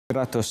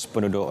100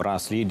 penduduk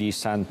Rasli di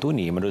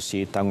Santuni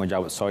menerusi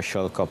tanggungjawab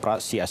sosial korporat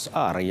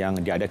CSR yang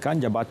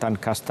diadakan Jabatan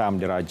Kastam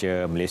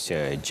Diraja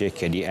Malaysia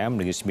Jkdm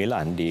Negeri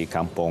Sembilan di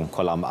Kampung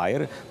Kolam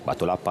Air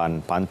Batu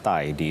Lapan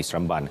Pantai di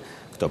Sembilan.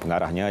 Ketua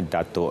Pengarahnya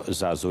Datuk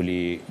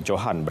Zazuli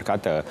Johan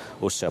berkata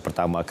usaha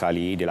pertama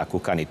kali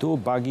dilakukan itu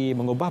bagi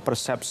mengubah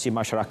persepsi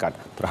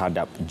masyarakat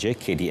terhadap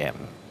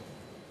Jkdm.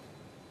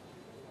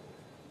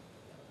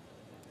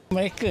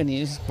 Mereka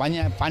ni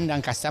banyak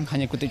pandang kastam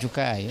hanya kutip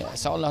cukai.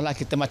 Seolah-olah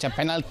kita macam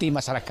penalti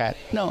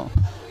masyarakat. No,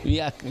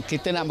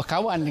 kita nak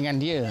berkawan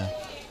dengan dia.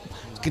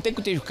 Kita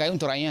kutip cukai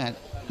untuk rakyat,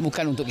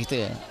 bukan untuk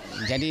kita.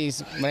 Jadi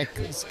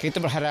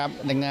kita berharap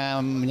dengan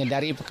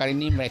menyedari perkara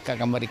ini mereka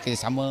akan beri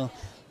kerjasama.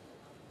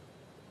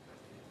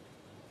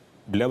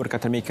 Beliau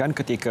berkata demikian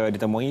ketika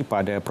ditemui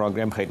pada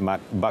program khidmat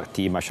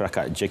bakti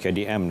masyarakat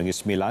Jkdm Negeri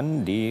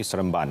Sembilan di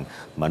Seremban.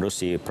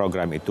 Menerusi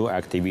program itu,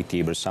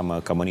 aktiviti bersama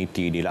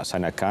komuniti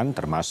dilaksanakan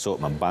termasuk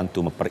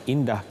membantu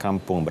memperindah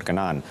kampung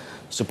berkenaan.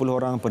 10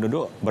 orang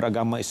penduduk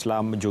beragama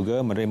Islam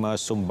juga menerima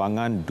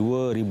sumbangan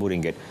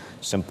RM2,000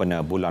 sempena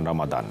bulan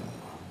Ramadan.